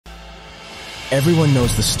Everyone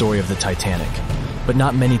knows the story of the Titanic, but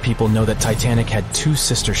not many people know that Titanic had two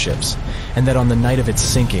sister ships, and that on the night of its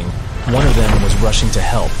sinking, one of them was rushing to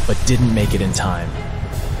help but didn't make it in time.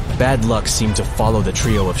 Bad luck seemed to follow the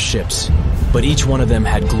trio of ships, but each one of them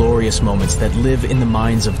had glorious moments that live in the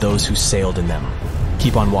minds of those who sailed in them.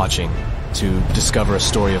 Keep on watching to discover a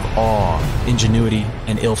story of awe, ingenuity,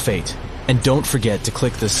 and ill fate. And don't forget to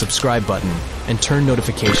click the subscribe button and turn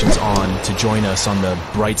notifications on to join us on the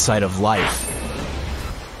bright side of life.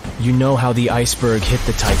 You know how the iceberg hit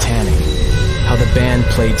the Titanic, how the band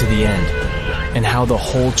played to the end, and how the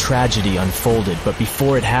whole tragedy unfolded, but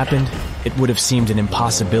before it happened, it would have seemed an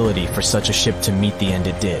impossibility for such a ship to meet the end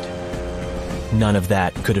it did. None of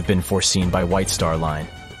that could have been foreseen by White Star Line,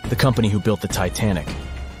 the company who built the Titanic,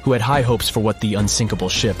 who had high hopes for what the unsinkable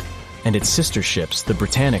ship and its sister ships, the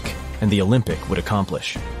Britannic and the Olympic, would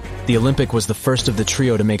accomplish. The Olympic was the first of the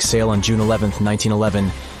trio to make sail on June 11, 1911,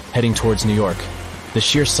 heading towards New York. The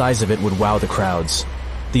sheer size of it would wow the crowds.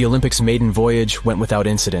 The Olympic's maiden voyage went without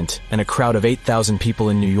incident, and a crowd of 8,000 people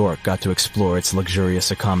in New York got to explore its luxurious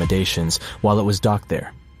accommodations while it was docked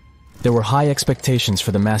there. There were high expectations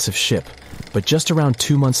for the massive ship, but just around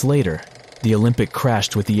 2 months later, the Olympic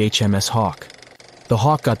crashed with the HMS Hawke. The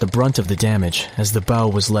Hawke got the brunt of the damage, as the bow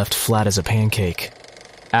was left flat as a pancake.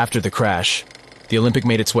 After the crash, the Olympic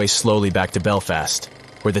made its way slowly back to Belfast,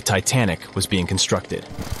 where the Titanic was being constructed.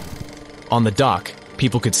 On the dock,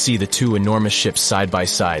 people could see the two enormous ships side by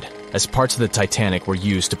side, as parts of the Titanic were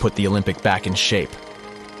used to put the Olympic back in shape.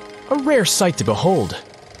 A rare sight to behold.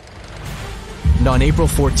 And on April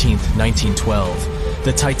 14, 1912,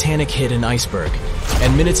 the Titanic hit an iceberg,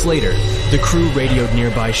 and minutes later, the crew radioed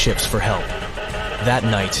nearby ships for help. That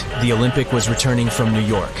night, the Olympic was returning from New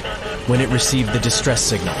York when it received the distress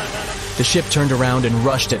signal. The ship turned around and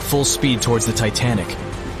rushed at full speed towards the Titanic,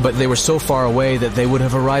 but they were so far away that they would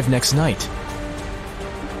have arrived next night.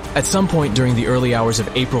 At some point during the early hours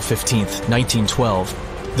of April 15,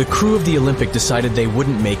 1912, the crew of the Olympic decided they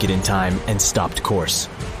wouldn't make it in time and stopped course.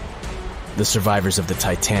 The survivors of the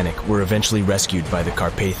Titanic were eventually rescued by the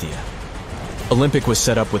Carpathia. Olympic was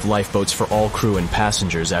set up with lifeboats for all crew and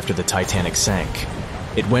passengers after the Titanic sank.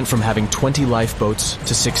 It went from having 20 lifeboats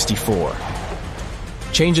to 64.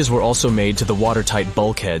 Changes were also made to the watertight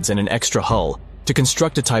bulkheads, and an extra hull to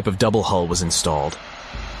construct a type of double hull was installed.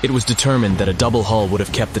 It was determined that a double hull would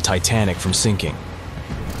have kept the Titanic from sinking.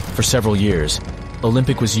 For several years,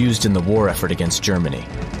 Olympic was used in the war effort against Germany.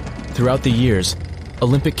 Throughout the years,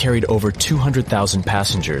 Olympic carried over 200,000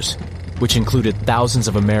 passengers, which included thousands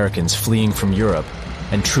of Americans fleeing from Europe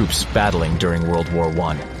and troops battling during World War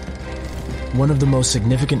I. One of the most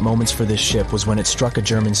significant moments for this ship was when it struck a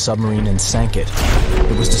German submarine and sank it.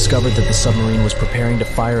 It was discovered that the submarine was preparing to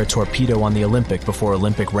fire a torpedo on the Olympic before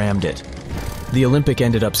Olympic rammed it. The Olympic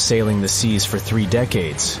ended up sailing the seas for 3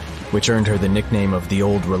 decades, which earned her the nickname of the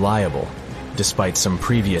Old Reliable, despite some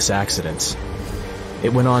previous accidents.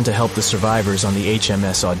 It went on to help the survivors on the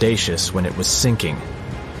HMS Audacious when it was sinking,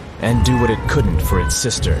 and do what it couldn't for its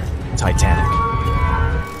sister,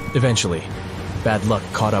 Titanic. Eventually, bad luck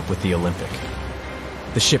caught up with the Olympic.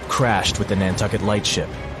 The ship crashed with the Nantucket Lightship,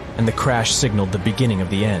 and the crash signaled the beginning of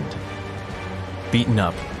the end. Beaten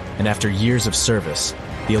up, and after years of service,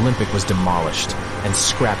 the Olympic was demolished and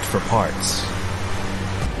scrapped for parts.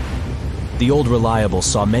 The Old Reliable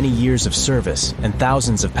saw many years of service and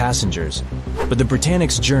thousands of passengers, but the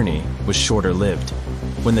Britannic's journey was shorter-lived.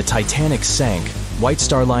 When the Titanic sank, White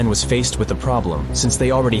Star Line was faced with a problem, since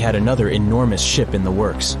they already had another enormous ship in the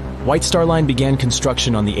works. White Star Line began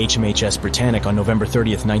construction on the HMHS Britannic on November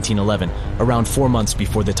 30, 1911, around 4 months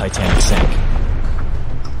before the Titanic sank.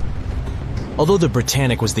 Although the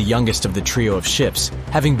Britannic was the youngest of the trio of ships,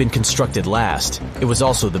 having been constructed last, it was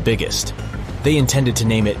also the biggest. They intended to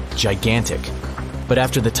name it Gigantic, but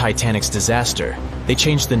after the Titanic's disaster, they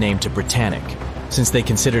changed the name to Britannic, since they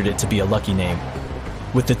considered it to be a lucky name.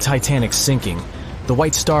 With the Titanic sinking, the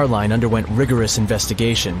White Star Line underwent rigorous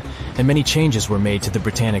investigation, and many changes were made to the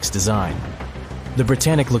Britannic's design. The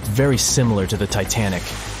Britannic looked very similar to the Titanic,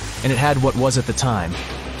 and it had what was at the time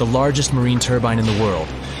the largest marine turbine in the world,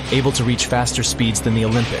 able to reach faster speeds than the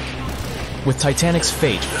Olympic. With Titanic's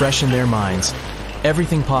fate fresh in their minds,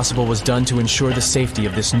 everything possible was done to ensure the safety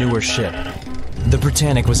of this newer ship. The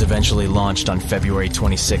Britannic was eventually launched on February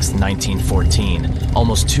 26, 1914,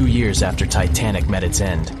 almost 2 years after Titanic met its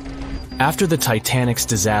end. After the Titanic's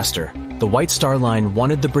disaster, the White Star Line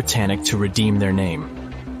wanted the Britannic to redeem their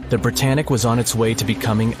name. The Britannic was on its way to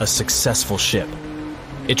becoming a successful ship.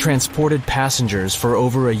 It transported passengers for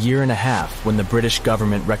over a year and a half when the British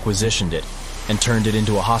government requisitioned it and turned it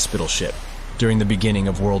into a hospital ship during the beginning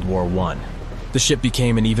of World War I. The ship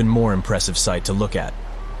became an even more impressive sight to look at.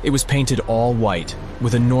 It was painted all white,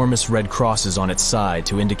 with enormous red crosses on its side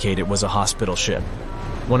to indicate it was a hospital ship.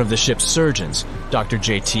 One of the ship's surgeons, Dr.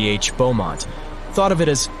 J.T.H. Beaumont, thought of it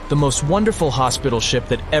as the most wonderful hospital ship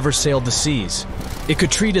that ever sailed the seas. It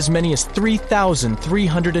could treat as many as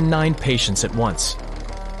 3,309 patients at once.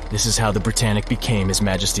 This is how the Britannic became His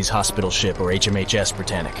Majesty's Hospital Ship, or HMHS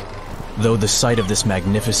Britannic. Though the sight of this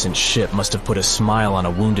magnificent ship must have put a smile on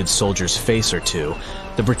a wounded soldier's face or two,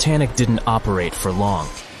 the Britannic didn't operate for long.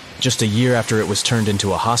 Just a year after it was turned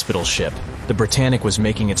into a hospital ship, the Britannic was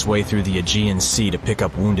making its way through the Aegean Sea to pick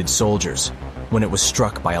up wounded soldiers, when it was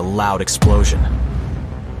struck by a loud explosion.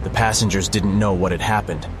 The passengers didn't know what had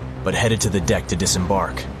happened, but headed to the deck to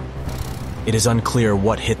disembark. It is unclear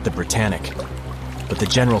what hit the Britannic, but the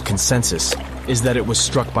general consensus is that it was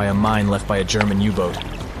struck by a mine left by a German U-boat,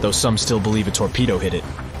 though some still believe a torpedo hit it.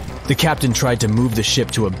 The captain tried to move the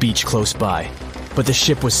ship to a beach close by, but the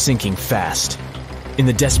ship was sinking fast. In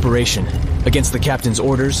the desperation, against the captain's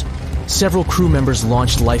orders, several crew members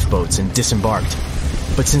launched lifeboats and disembarked.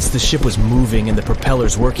 But since the ship was moving and the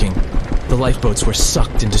propellers working, the lifeboats were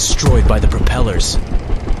sucked and destroyed by the propellers.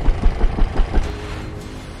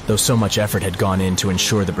 Though so much effort had gone in to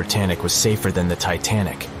ensure the Britannic was safer than the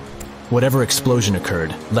Titanic, whatever explosion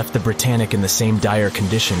occurred left the Britannic in the same dire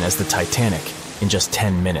condition as the Titanic in just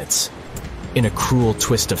 10 minutes. In a cruel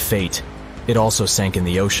twist of fate, it also sank in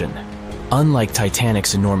the ocean. Unlike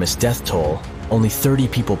Titanic's enormous death toll, only 30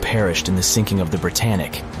 people perished in the sinking of the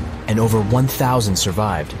Britannic, and over 1,000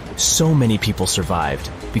 survived. So many people survived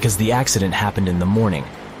because the accident happened in the morning,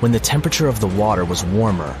 when the temperature of the water was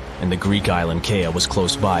warmer and the Greek island Kea was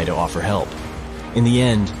close by to offer help. In the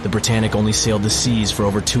end, the Britannic only sailed the seas for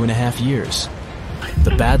over 2.5 years.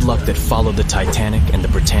 The bad luck that followed the Titanic and the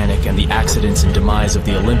Britannic and the accidents and demise of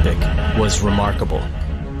the Olympic was remarkable.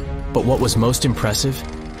 But what was most impressive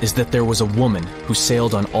is that there was a woman who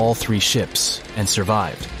sailed on all 3 ships and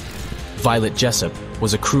survived. Violet Jessup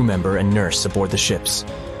was a crew member and nurse aboard the ships.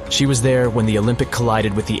 She was there when the Olympic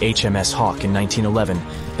collided with the HMS Hawk in 1911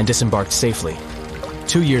 and disembarked safely.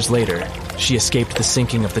 2 years later, she escaped the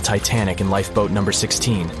sinking of the Titanic in lifeboat number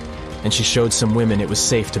 16, and she showed some women it was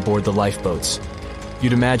safe to board the lifeboats.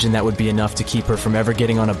 You'd imagine that would be enough to keep her from ever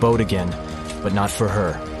getting on a boat again, but not for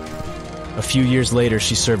her. A few years later,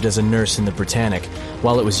 she served as a nurse in the Britannic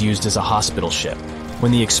while it was used as a hospital ship.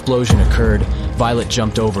 When the explosion occurred, Violet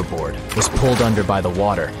jumped overboard, was pulled under by the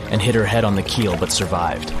water, and hit her head on the keel but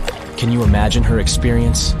survived. Can you imagine her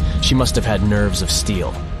experience? She must have had nerves of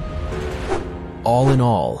steel. All in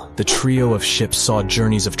all, the trio of ships saw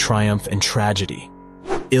journeys of triumph and tragedy.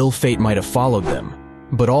 Ill fate might have followed them,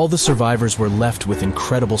 but all the survivors were left with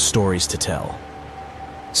incredible stories to tell.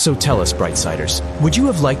 So tell us, Brightsiders, would you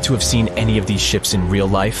have liked to have seen any of these ships in real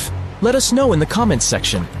life? Let us know in the comments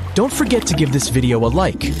section. Don't forget to give this video a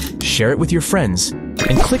like, share it with your friends,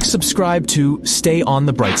 and click subscribe to stay on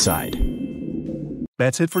the bright side.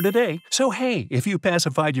 That's it for today. So hey, if you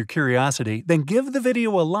pacified your curiosity, then give the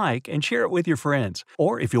video a like and share it with your friends.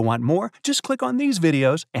 Or if you want more, just click on these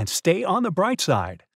videos and stay on the bright side.